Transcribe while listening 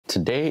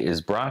Today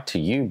is brought to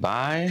you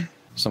by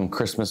some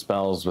Christmas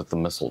bells with the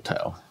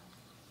mistletoe.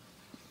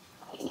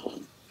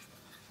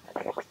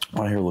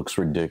 My hair looks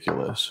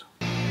ridiculous.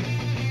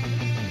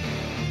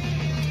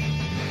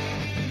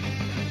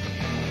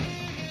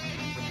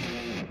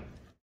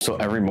 So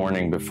every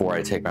morning before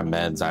I take my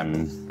meds,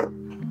 I'm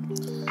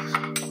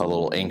a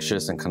little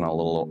anxious and kind of a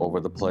little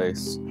over the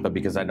place. But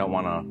because I don't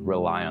want to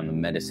rely on the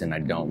medicine, I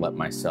don't let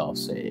myself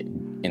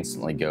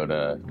instantly go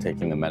to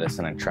taking the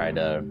medicine. I try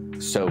to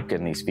soak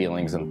in these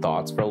feelings and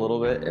thoughts for a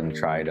little bit and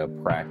try to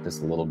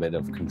practice a little bit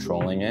of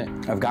controlling it.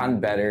 I've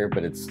gotten better,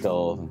 but it's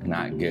still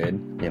not good.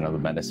 You know, the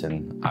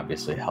medicine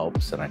obviously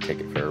helps and I take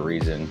it for a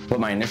reason. But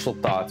my initial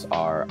thoughts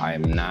are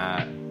I'm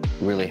not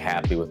really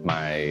happy with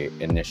my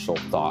initial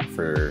thought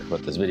for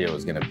what this video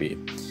is gonna be.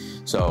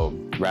 So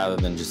rather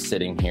than just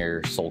sitting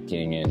here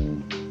sulking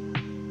in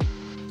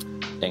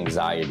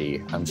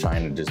anxiety, I'm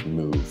trying to just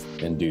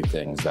move and do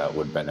things that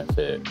would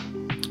benefit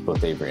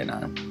both Avery and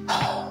I.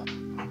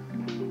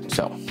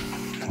 So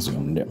that's what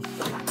I'm gonna do.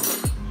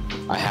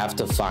 I have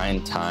to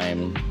find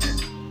time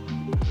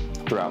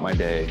throughout my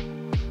day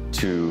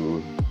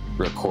to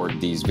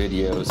record these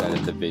videos,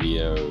 edit the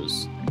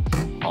videos,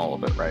 all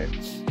of it, right?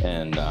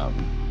 And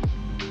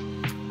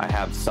I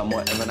have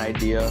somewhat of an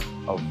idea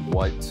of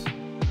what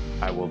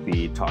I will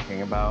be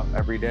talking about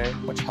every day,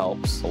 which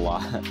helps a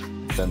lot.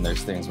 Then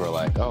there's things where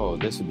like, oh,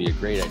 this would be a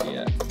great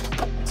idea.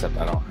 Except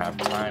I don't have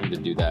time to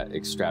do that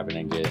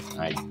extravagant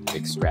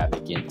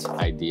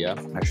idea.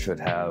 I should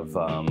have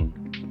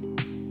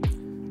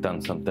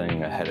done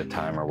something ahead of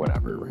time or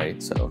whatever,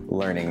 right? So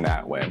learning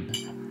that way.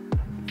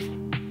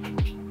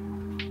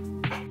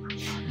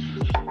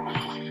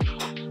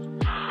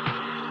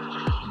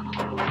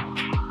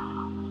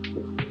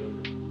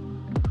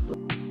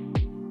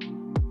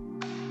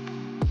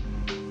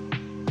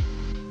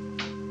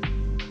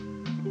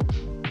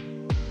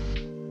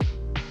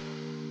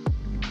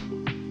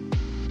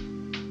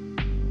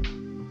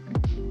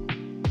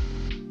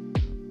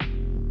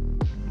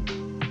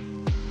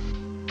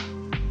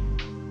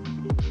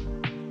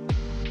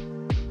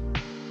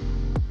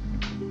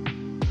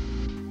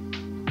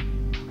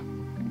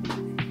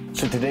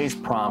 So today's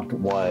prompt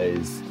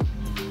was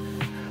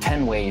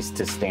 10 ways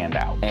to stand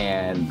out.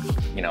 And,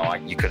 you know,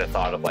 you could have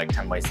thought of like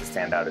 10 ways to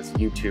stand out as a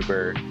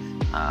YouTuber.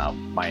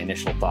 My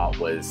initial thought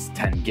was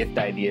 10 gift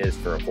ideas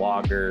for a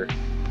vlogger,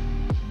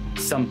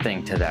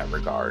 something to that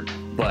regard.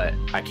 But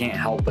I can't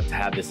help but to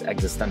have this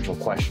existential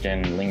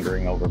question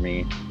lingering over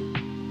me,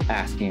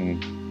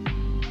 asking,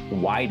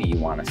 why do you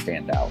want to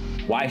stand out?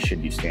 Why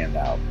should you stand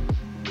out?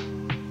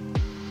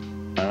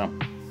 I don't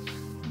know.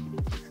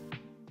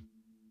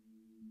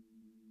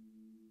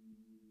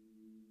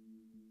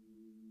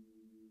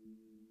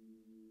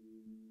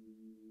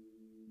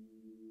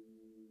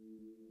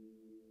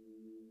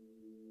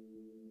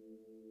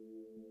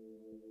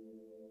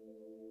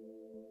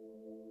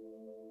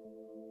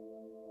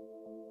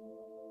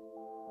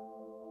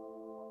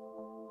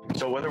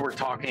 So whether we're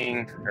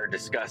talking or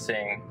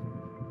discussing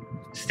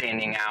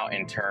standing out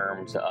in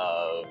terms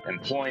of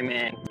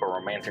employment, a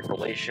romantic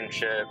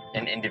relationship,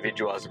 an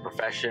individual as a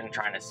profession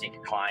trying to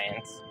seek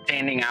clients,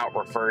 standing out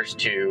refers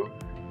to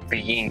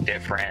being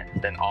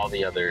different than all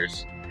the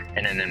others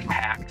in an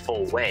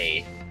impactful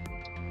way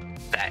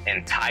that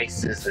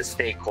entices the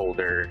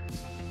stakeholder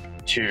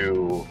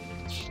to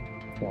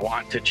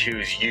want to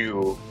choose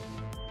you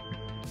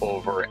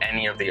over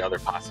any of the other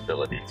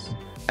possibilities.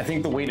 I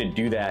think the way to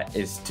do that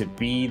is to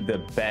be the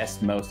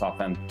best, most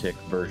authentic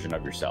version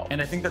of yourself.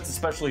 And I think that's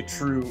especially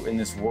true in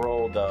this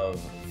world of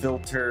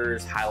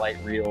filters,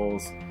 highlight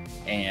reels,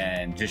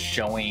 and just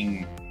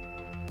showing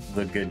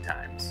the good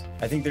times.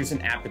 I think there's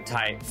an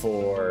appetite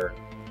for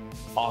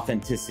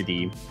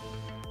authenticity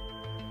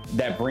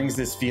that brings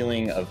this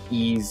feeling of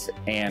ease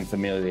and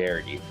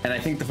familiarity. And I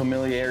think the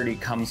familiarity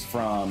comes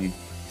from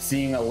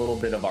seeing a little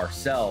bit of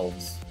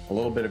ourselves, a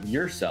little bit of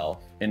yourself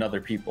in other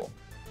people.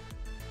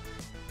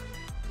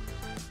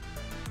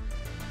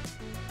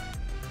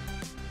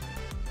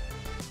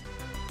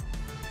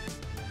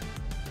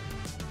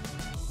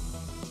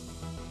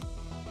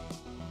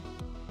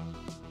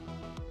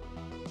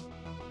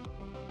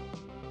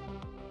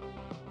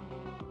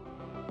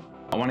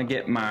 I want to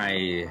get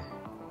my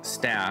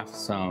staff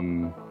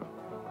some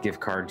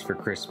gift cards for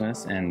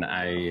Christmas, and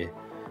I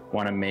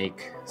want to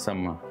make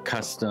some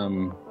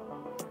custom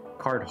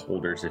card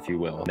holders, if you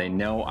will. They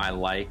know I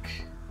like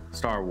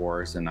Star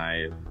Wars and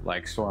I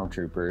like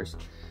stormtroopers,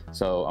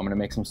 so I'm gonna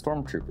make some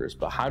stormtroopers.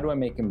 But how do I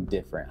make them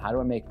different? How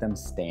do I make them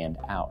stand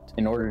out?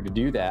 In order to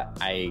do that,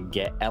 I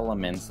get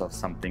elements of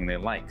something they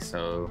like.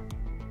 So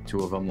 2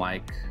 of them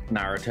like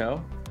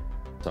Naruto,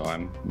 so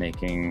I'm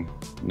making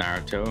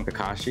Naruto and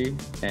Kakashi,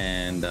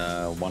 and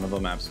 1 of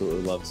them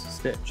absolutely loves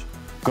Stitch.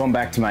 Going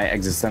back to my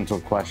existential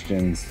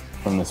questions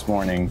from this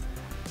morning,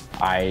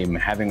 I'm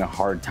having a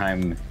hard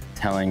time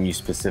telling you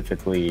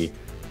specifically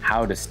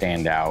how to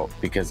stand out,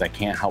 because I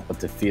can't help but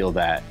to feel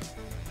that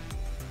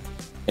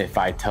if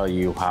I tell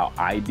you how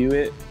I do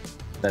it,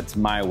 that's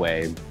my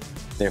way,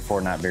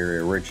 therefore not very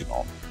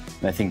original.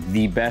 And I think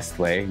the best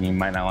way, and you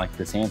might not like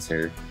this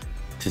answer,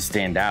 to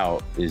stand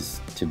out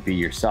is to be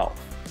yourself,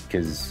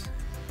 because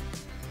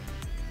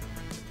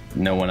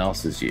no one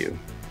else is you,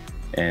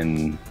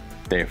 and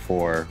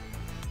therefore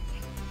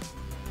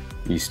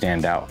you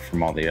stand out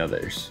from all the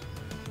others.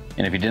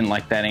 And if you didn't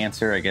like that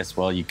answer, I guess,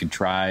 well, you could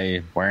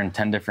try wearing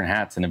 10 different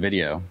hats in a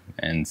video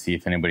and see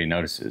if anybody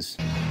notices.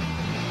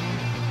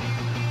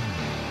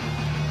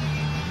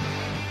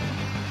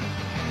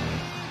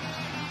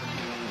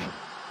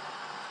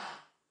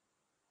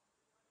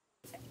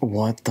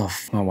 What the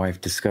f? My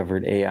wife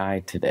discovered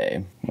AI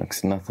today.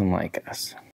 Looks nothing like us.